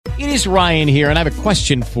It is Ryan here, and I have a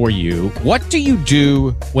question for you. What do you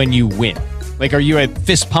do when you win? Like, are you a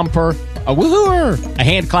fist pumper, a woohooer, a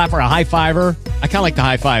hand clapper, a high fiver? I kind of like the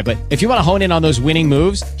high five, but if you want to hone in on those winning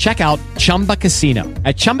moves, check out Chumba Casino.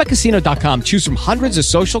 At ChumbaCasino.com, choose from hundreds of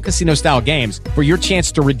social casino-style games for your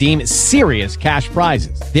chance to redeem serious cash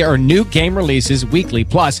prizes. There are new game releases weekly,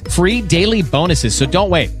 plus free daily bonuses. So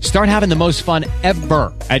don't wait. Start having the most fun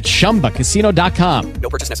ever at ChumbaCasino.com. No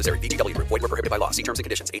purchase necessary. VGW. Void where prohibited by law. See terms and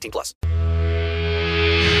conditions. 18+.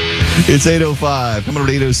 It's 8:05. Coming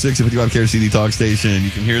over to 8:06 at 55 KRCD Talk Station. You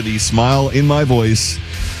can hear the smile in my voice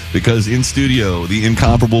because in studio, the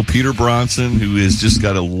incomparable Peter Bronson, who has just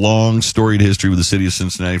got a long storied history with the city of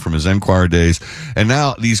Cincinnati from his Enquirer days. And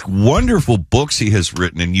now these wonderful books he has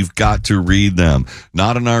written, and you've got to read them.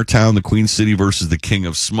 Not in Our Town, The Queen City versus the King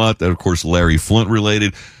of Smut. That, of course, Larry Flint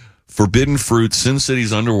related. Forbidden Fruit, Sin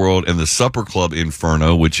City's Underworld, and the Supper Club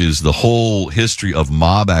Inferno, which is the whole history of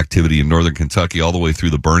mob activity in northern Kentucky all the way through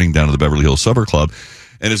the burning down of the Beverly Hills Supper Club.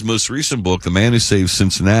 And his most recent book, The Man Who Saved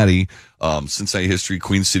Cincinnati, Cincinnati History,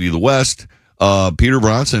 Queen City of the West. Peter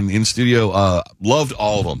Bronson in studio, loved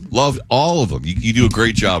all of them. Loved all of them. You do a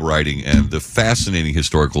great job writing and the fascinating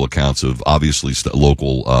historical accounts of obviously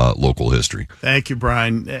local history. Thank you,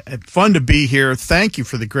 Brian. Fun to be here. Thank you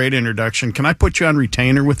for the great introduction. Can I put you on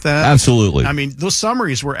retainer with that? Absolutely. I mean, those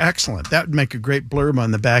summaries were excellent. That would make a great blurb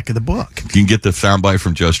on the back of the book. You can get the soundbite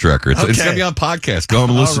from Just Record. It's going to be on podcast. Go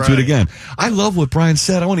and listen to it again. I love what Brian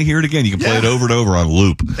said. I want to hear it again. You can play it over and over on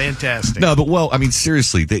loop. Fantastic. No, but I mean,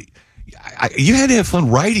 seriously, you had to have fun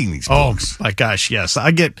writing these books. Oh my gosh, yes.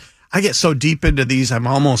 I get so deep into these, I'm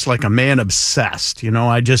almost like a man obsessed. You know,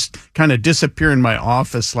 I just kind of disappear in my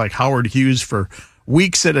office like Howard Hughes for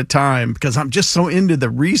weeks at a time because I'm just so into the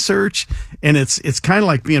research, and it's kind of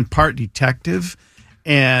like being part detective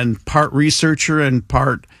and part researcher and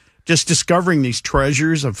part just discovering these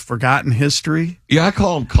treasures of forgotten history. Yeah, I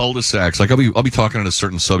call them cul-de-sacs. Like I'll be talking on a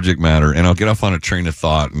certain subject matter, and I'll get off on a train of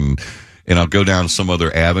thought and I'll go down some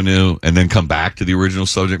other avenue and then come back to the original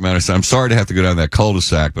subject matter. So I'm sorry to have to go down that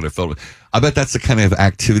cul-de-sac, but I bet that's the kind of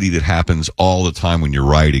activity that happens all the time when you're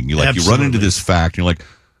writing. You run into this fact, and you're like,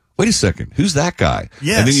 wait a second, who's that guy?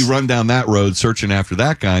 Yes. And then you run down that road searching after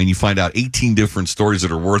that guy, and you find out 18 different stories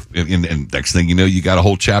that are worth, and next thing you know, you got a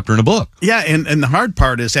whole chapter in a book. Yeah, and the hard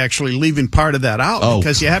part is actually leaving part of that out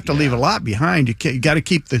because you have to leave a lot behind. You got to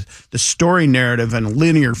keep the story narrative in a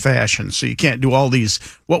linear fashion, so you can't do all these,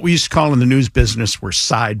 what we used to call in the news business were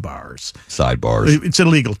sidebars. Sidebars. It's a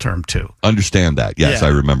legal term, too. Understand that. Yes, yeah.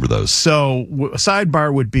 I remember those. So a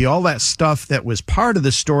sidebar would be all that stuff that was part of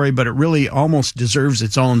the story, but it really almost deserves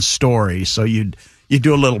its own story. So you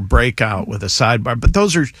do a little breakout with a sidebar, but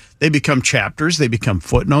they become chapters, they become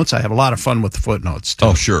footnotes. I have a lot of fun with the footnotes too.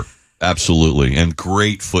 Oh, sure. Absolutely. And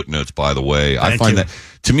great footnotes, by the way. Thank I find you. that,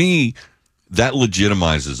 to me, that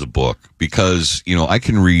legitimizes a book because, I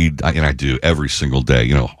can read, and I do every single day,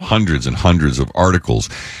 hundreds and hundreds of articles,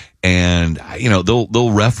 and,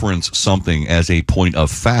 they'll reference something as a point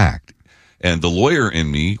of fact. And the lawyer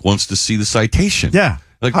in me wants to see the citation. Yeah.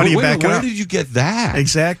 Like, how do you back it up? Where did you get that?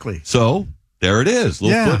 Exactly. So there it is.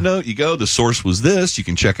 Little footnote. You go. The source was this. You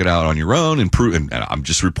can check it out on your own and prove. And I'm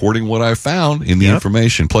just reporting what I found in the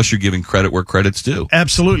information. Plus, you're giving credit where credit's due.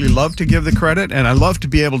 Absolutely, love to give the credit, and I love to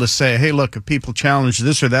be able to say, "Hey, look, if people challenge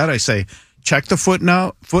this or that, I say." Check the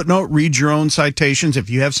footnote, read your own citations. If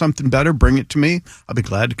you have something better, bring it to me. I'll be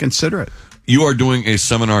glad to consider it. You are doing a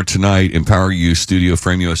seminar tonight, Empower You Studio,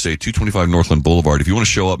 Frame USA, 225 Northland Boulevard. If you want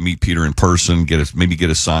to show up, meet Peter in person, get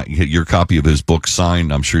your copy of his book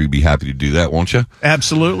signed, I'm sure you'd be happy to do that, won't you?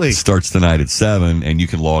 Absolutely. It starts tonight at 7, and you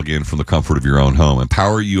can log in from the comfort of your own home.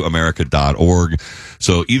 EmpowerYouAmerica.org.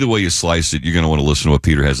 So either way you slice it, you're going to want to listen to what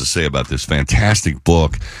Peter has to say about this fantastic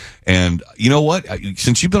book. And you know what?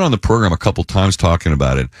 Since you've been on the program a couple times talking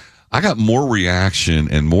about it, I got more reaction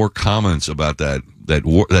and more comments about that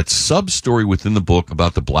sub-story within the book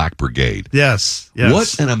about the Black Brigade. Yes.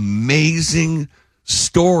 What an amazing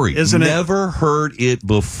story. Isn't it? Never heard it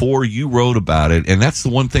before. You wrote about it, and that's the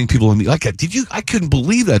one thing people like. I couldn't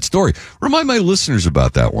believe that story. Remind my listeners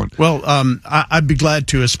about that one. Well, I'd be glad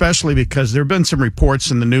to, especially because there have been some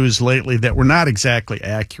reports in the news lately that were not exactly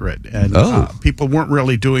accurate, and people weren't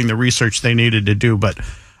really doing the research they needed to do. But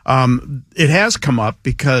it has come up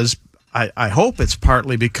because I hope it's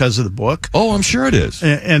partly because of the book. Oh, I'm sure it is.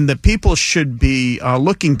 And that people should be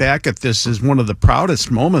looking back at this as one of the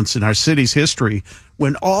proudest moments in our city's history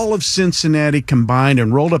when all of Cincinnati combined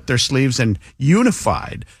and rolled up their sleeves and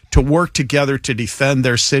unified to work together to defend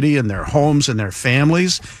their city and their homes and their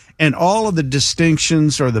families. And all of the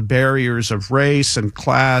distinctions or the barriers of race and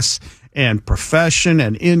class and profession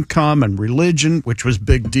and income and religion, which was a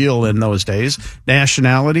big deal in those days,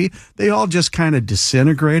 nationality, they all just kind of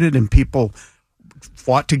disintegrated and people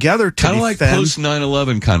fought together to kind of like post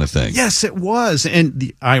 9/11 kind of thing. Yes, it was. And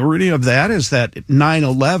the irony of that is that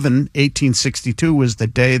 9/11, 1862, was the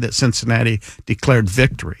day that Cincinnati declared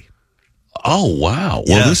victory. Oh, wow.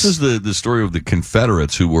 Well, this is the story of the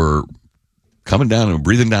Confederates who were coming down and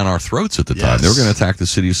breathing down our throats at the time. They were going to attack the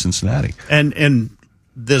city of Cincinnati. And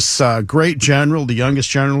this great general, the youngest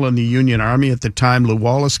general in the Union Army at the time, Lew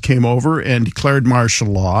Wallace, came over and declared martial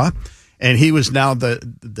law. And he was now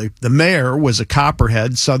the mayor was a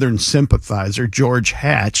Copperhead Southern sympathizer, George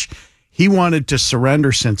Hatch. He wanted to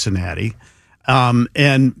surrender Cincinnati.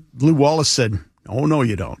 And Lew Wallace said, "Oh, no,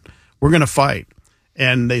 you don't. We're going to fight."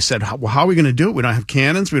 And they said, how are we going to do it? We don't have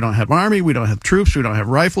cannons. We don't have army. We don't have troops. We don't have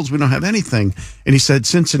rifles. We don't have anything. And he said,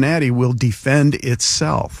 Cincinnati will defend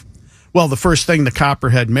itself. Well, the first thing the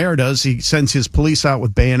Copperhead mayor does, he sends his police out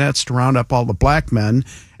with bayonets to round up all the black men,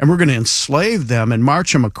 and we're going to enslave them and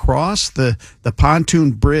march them across the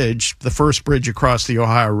pontoon bridge, the first bridge across the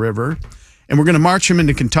Ohio River, and we're going to march them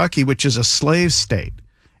into Kentucky, which is a slave state,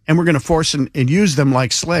 and we're going to force and use them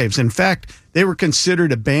like slaves. In fact, they were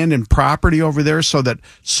considered abandoned property over there, so that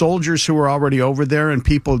soldiers who were already over there and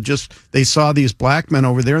people they saw these black men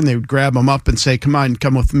over there and they would grab them up and say, come on,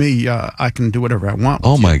 come with me. I can do whatever I want.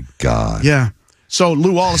 Oh, my God. Yeah. So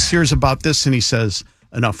Lew Wallace hears about this and he says,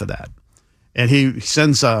 enough of that. And he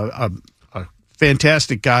sends a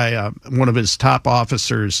fantastic guy, one of his top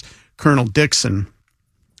officers, Colonel Dixon,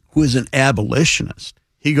 who is an abolitionist.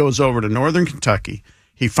 He goes over to northern Kentucky.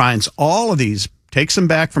 He finds all of these, takes them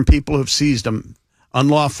back from people who have seized them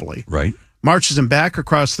unlawfully. Right. Marches them back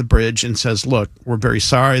across the bridge and says, look, we're very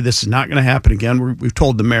sorry. This is not going to happen again. We've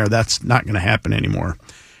told the mayor that's not going to happen anymore.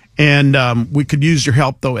 And we could use your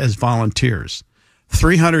help, though, as volunteers.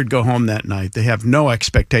 300 go home that night. They have no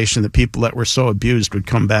expectation that people that were so abused would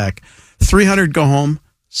come back. 300 go home.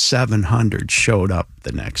 700 showed up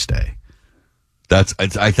the next day.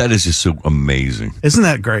 That is just so amazing. Isn't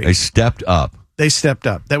that great? They stepped up. They stepped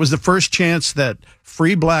up. That was the first chance that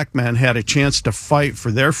free black men had a chance to fight for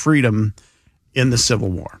their freedom in the Civil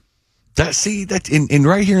War. That's in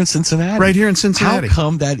right here in Cincinnati. Right here in Cincinnati. How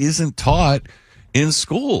come that isn't taught in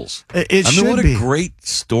schools? It should what be. A great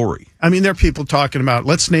story. I mean, there are people talking about,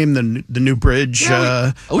 let's name the new bridge. We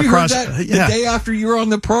heard that the day after you were on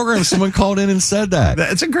the program. Someone called in and said that.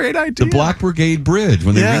 That's a great idea. The Black Brigade Bridge,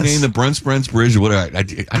 when they renamed the Brents Bridge, or whatever. I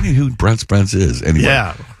don't know who Brents is anyway.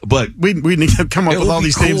 Yeah. But we need to come up with all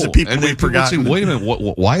these names of people we've forgotten. Say, wait a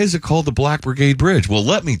minute, why is it called the Black Brigade Bridge? Well,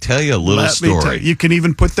 let me tell you a little story. You can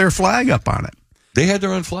even put their flag up on it. They had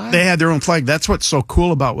their own flag? They had their own flag. That's what's so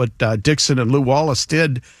cool about what Dixon and Lew Wallace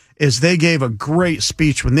did, is they gave a great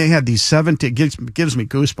speech when they had these 70, it gives me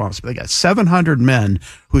goosebumps, but they got 700 men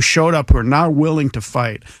who showed up who are now willing to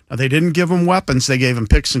fight. Now, they didn't give them weapons. They gave them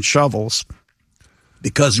picks and shovels,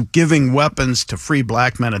 because giving weapons to free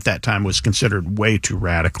black men at that time was considered way too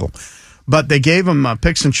radical. But they gave them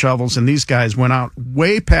picks and shovels, and these guys went out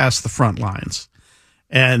way past the front lines.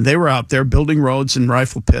 And they were out there building roads and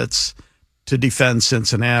rifle pits to defend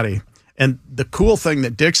Cincinnati. And the cool thing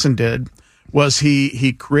that Dixon did was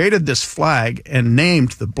he created this flag and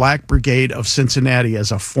named the Black Brigade of Cincinnati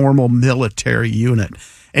as a formal military unit.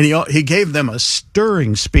 And he gave them a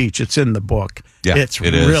stirring speech. It's in the book. Yeah, it's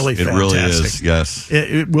really fantastic. It really is, yes.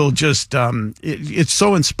 It will just, it's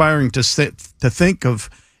so inspiring to think of,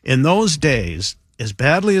 in those days, as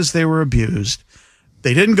badly as they were abused,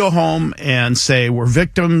 they didn't go home and say, we're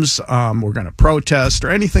victims, we're going to protest or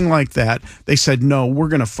anything like that. They said, no, we're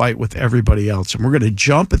going to fight with everybody else, and we're going to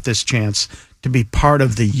jump at this chance to be part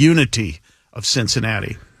of the unity of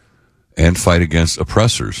Cincinnati. And fight against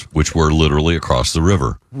oppressors, which were literally across the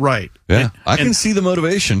river. Right. Yeah, I can see the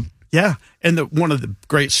motivation. Yeah, and one of the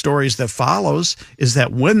great stories that follows is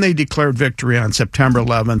that when they declared victory on September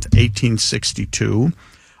 11th, 1862,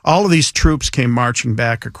 all of these troops came marching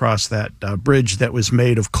back across that bridge that was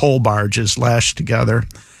made of coal barges lashed together.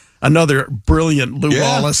 Another brilliant Lew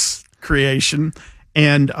Wallace creation.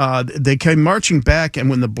 And they came marching back, and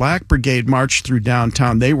when the Black Brigade marched through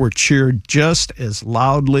downtown, they were cheered just as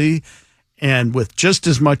loudly and with just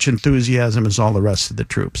as much enthusiasm as all the rest of the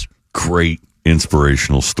troops. Great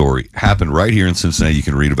inspirational story. Happened right here in Cincinnati. You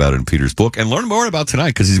can read about it in Peter's book and learn more about tonight,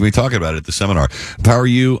 because he's going to be talking about it at the seminar.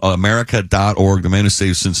 EmpowerYouAmerica.org, The Man Who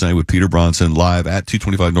Saves Cincinnati, with Peter Bronson, live at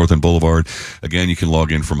 225 North End Boulevard. Again, you can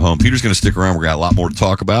log in from home. Peter's going to stick around. We've got a lot more to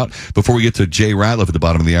talk about. Before we get to Jay Ratliff at the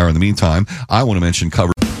bottom of the hour, in the meantime, I want to mention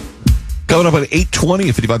Coming up at 8:20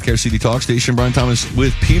 at 55 KRCD Talk Station, Brian Thomas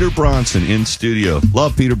with Peter Bronson in studio.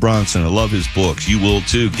 Love Peter Bronson. I love his books. You will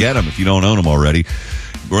too. Get them if you don't own them already.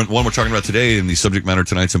 One we're talking about today, in the subject matter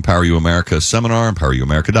tonight's Empower You America seminar,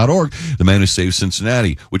 empoweryouamerica.org, The Man Who Saved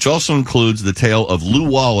Cincinnati, which also includes the tale of Lew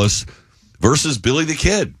Wallace versus Billy the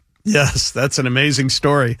Kid. Yes, that's an amazing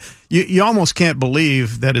story. You almost can't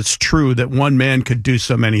believe that it's true that one man could do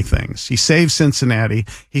so many things. He saved Cincinnati.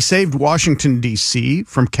 He saved Washington, D.C.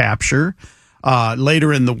 from capture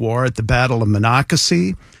later in the war at the Battle of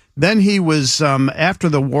Monocacy. Then he was, after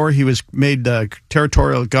the war, he was made the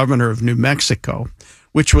territorial governor of New Mexico,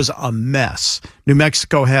 which was a mess. New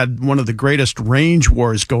Mexico had one of the greatest range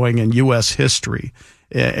wars going in U.S. history.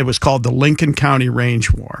 It was called the Lincoln County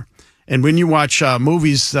Range War. And when you watch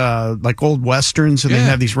movies like old Westerns and they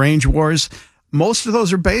have these range wars, most of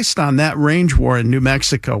those are based on that range war in New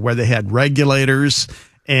Mexico, where they had regulators,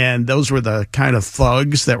 and those were the kind of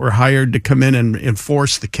thugs that were hired to come in and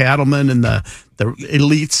enforce the cattlemen and the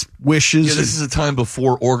elites' wishes. Yeah, this is a time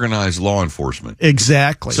before organized law enforcement.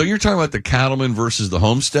 Exactly. So you're talking about the cattleman versus the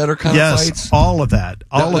homesteader kind of fights? Yes, all of that.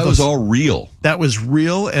 That was all real. That was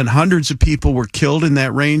real, and hundreds of people were killed in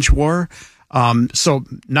that range war. So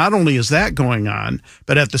not only is that going on,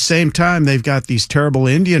 but at the same time, they've got these terrible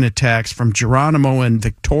Indian attacks from Geronimo and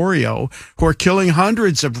Victorio, who are killing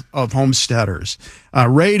hundreds of homesteaders,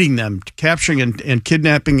 raiding them, capturing and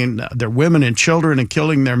kidnapping their women and children and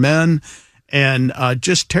killing their men, and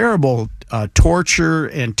just terrible torture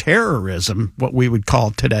and terrorism, what we would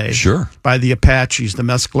call today, by the Apaches, the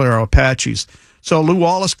Mescalero Apaches. So Lew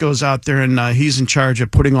Wallace goes out there, and he's in charge of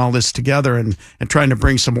putting all this together and trying to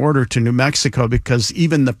bring some order to New Mexico, because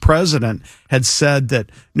even the president had said that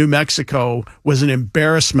New Mexico was an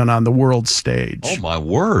embarrassment on the world stage. Oh, my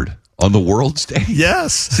word. On the world stage?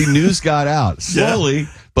 Yes. See, news got out slowly,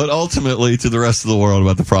 but ultimately to the rest of the world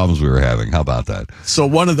about the problems we were having. How about that? So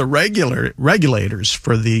one of the regulators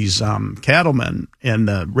for these cattlemen in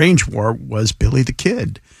the range war was Billy the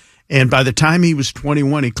Kid. And by the time he was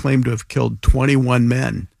 21, he claimed to have killed 21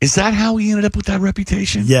 men. Is that how he ended up with that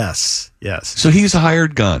reputation? Yes. So he's a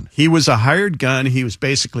hired gun. He was a hired gun. He was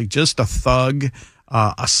basically just a thug,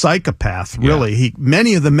 a psychopath, really. Yeah.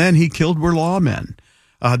 Many of the men he killed were lawmen.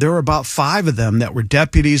 There were about 5 of them that were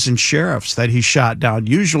deputies and sheriffs that he shot down,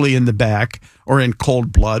 usually in the back or in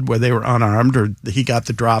cold blood where they were unarmed, or he got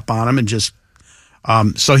the drop on them and just...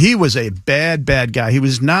 So he was a bad guy. He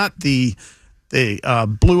was not the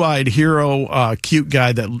blue-eyed hero, cute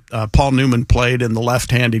guy that Paul Newman played in The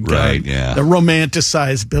Left-Handed Guy. Right, yeah. The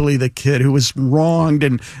romanticized Billy the Kid who was wronged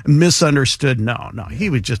and misunderstood. No, he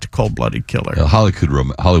was just a cold-blooded killer. Hollywood could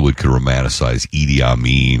romanticize Idi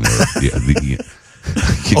Amin or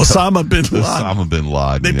Osama bin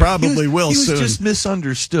Laden. They probably will soon. He was just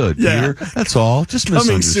misunderstood, Peter. That's all. Just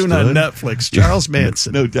Coming misunderstood. soon on Netflix. Charles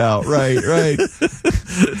Manson. No doubt. Right.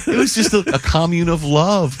 It was just a commune of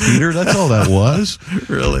love, Peter. That's all that was.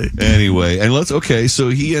 Really. Anyway, and so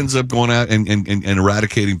he ends up going out and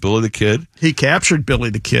eradicating Billy the Kid. He captured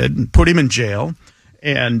Billy the Kid and put him in jail.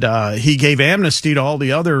 And he gave amnesty to all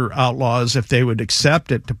the other outlaws if they would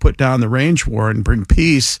accept it, to put down the range war and bring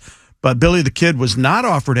peace. But Billy the Kid was not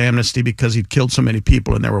offered amnesty because he'd killed so many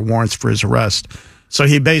people and there were warrants for his arrest. So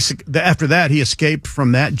after that, he escaped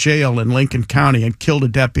from that jail in Lincoln County and killed a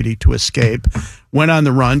deputy to escape, went on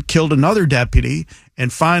the run, killed another deputy,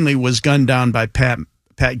 and finally was gunned down by Pat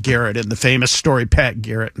Garrett in the famous story Pat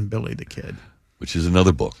Garrett and Billy the Kid. Which is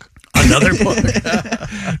another book. Another book.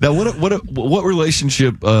 Now, what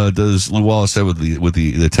relationship does Lew Wallace have with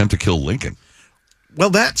the attempt to kill Lincoln? Well,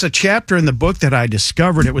 that's a chapter in the book that I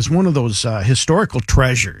discovered. It was one of those historical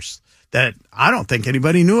treasures that I don't think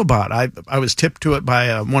anybody knew about. I was tipped to it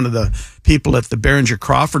by one of the people at the Behringer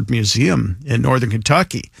Crawford Museum in Northern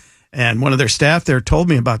Kentucky. And one of their staff there told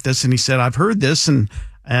me about this, and he said, I've heard this. And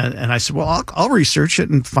I said, well, I'll research it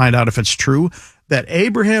and find out if it's true, that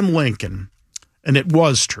Abraham Lincoln, and it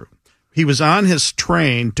was true, he was on his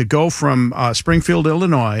train to go from Springfield,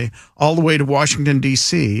 Illinois, all the way to Washington,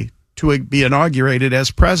 D.C., to be inaugurated as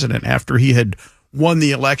president after he had won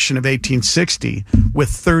the election of 1860 with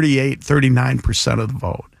 39% of the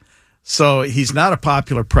vote. So he's not a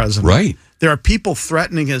popular president. Right. There are people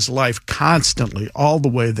threatening his life constantly all the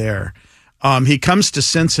way there. He comes to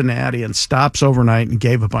Cincinnati and stops overnight and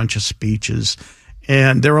gave a bunch of speeches.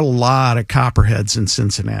 And there are a lot of copperheads in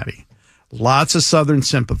Cincinnati. Lots of Southern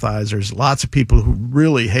sympathizers, lots of people who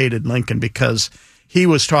really hated Lincoln because he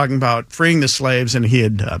was talking about freeing the slaves, and he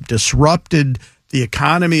had disrupted the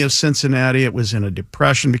economy of Cincinnati. It was in a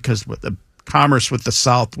depression because the commerce with the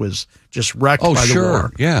South was just wrecked by the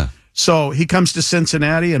war. Yeah. So he comes to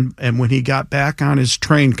Cincinnati, and when he got back on his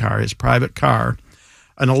train car, his private car,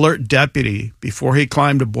 an alert deputy, before he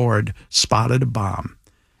climbed aboard, spotted a bomb.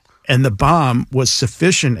 And the bomb was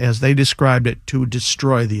sufficient, as they described it, to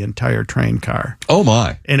destroy the entire train car. Oh,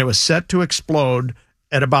 my. And it was set to explode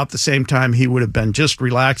at about the same time he would have been just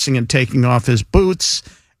relaxing and taking off his boots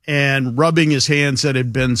and rubbing his hands that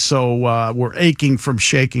had been were aching from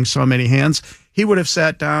shaking so many hands. He would have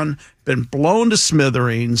sat down, been blown to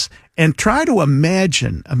smithereens, and try to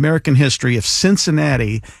imagine American history if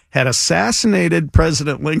Cincinnati had assassinated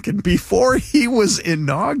President Lincoln before he was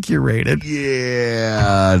inaugurated.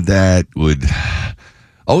 Yeah, that would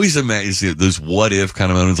always imagine those what if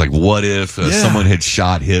kind of moments, like what if someone had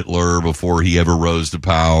shot Hitler before he ever rose to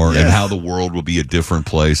power, and how the world would be a different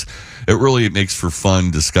place. It makes for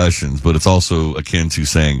fun discussions, but it's also akin to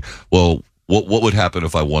saying, well, what would happen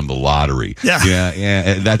if I won the lottery?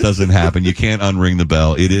 Yeah, that doesn't happen. You can't unring the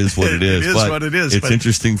bell. It is what it is. It is what it is. It's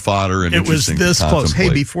interesting fodder, and it was this close. Hey,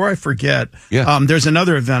 before I forget, there's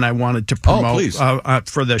another event I wanted to promote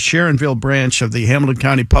for the Sharonville branch of the Hamilton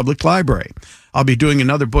County Public Library. I'll be doing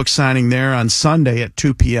another book signing there on Sunday at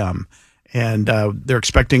 2 p.m. And they're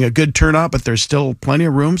expecting a good turnout, but there's still plenty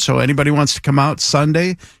of room. So anybody wants to come out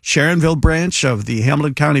Sunday, Sharonville branch of the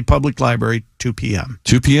Hamilton County Public Library, 2 p.m.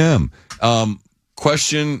 2 p.m.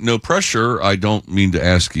 Question, no pressure. I don't mean to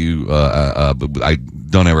ask you, but I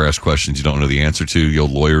don't ever ask questions you don't know the answer to, the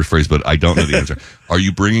old lawyer phrase, but I don't know the answer. Are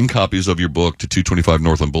you bringing copies of your book to 225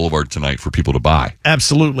 Northland Boulevard tonight for people to buy?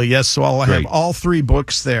 Absolutely, yes. So I'll have all 3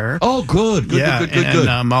 books there. Oh, good.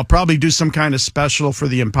 I'll probably do some kind of special for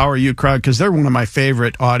the Empower You crowd, because they're one of my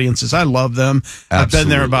favorite audiences. I love them. Absolutely. I've been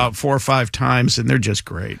there about 4 or 5 times, and they're just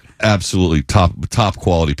great. Absolutely. Top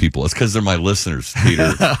quality people. It's because they're my listeners,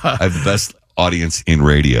 Peter. I have the best audience in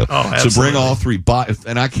radio. So bring all 3. Buy,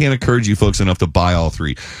 and I can't encourage you folks enough to buy all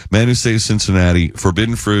 3. Man Who Saves Cincinnati,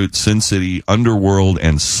 Forbidden Fruit, Sin City, Underworld,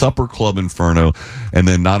 and Supper Club Inferno. And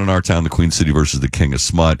then Not in Our Town, The Queen City versus the King of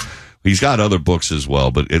Smut. He's got other books as well,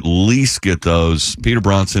 but at least get those. Peter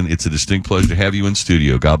Bronson, it's a distinct pleasure to have you in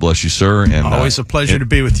studio. God bless you, sir. And always a pleasure to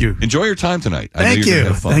be with you. Enjoy your time tonight. Thank you.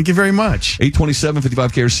 Thank you very much. 827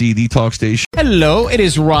 55 KRC, the talk station. Hello, it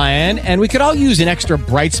is Ryan, and we could all use an extra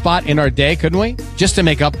bright spot in our day, couldn't we? Just to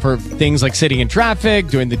make up for things like sitting in traffic,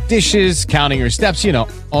 doing the dishes, counting your steps,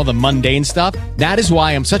 all the mundane stuff. That is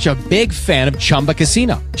why I'm such a big fan of Chumba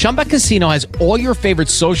Casino. Chumba Casino has all your favorite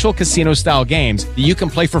social casino-style games that you can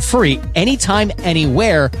play for free anytime,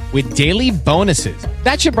 anywhere with daily bonuses.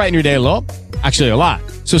 That should brighten your day a little. Actually, a lot.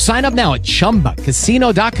 So sign up now at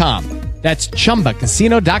ChumbaCasino.com. That's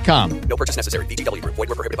ChumbaCasino.com. No purchase necessary. VGW Group. Void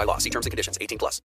where prohibited by law. See terms and conditions. 18+.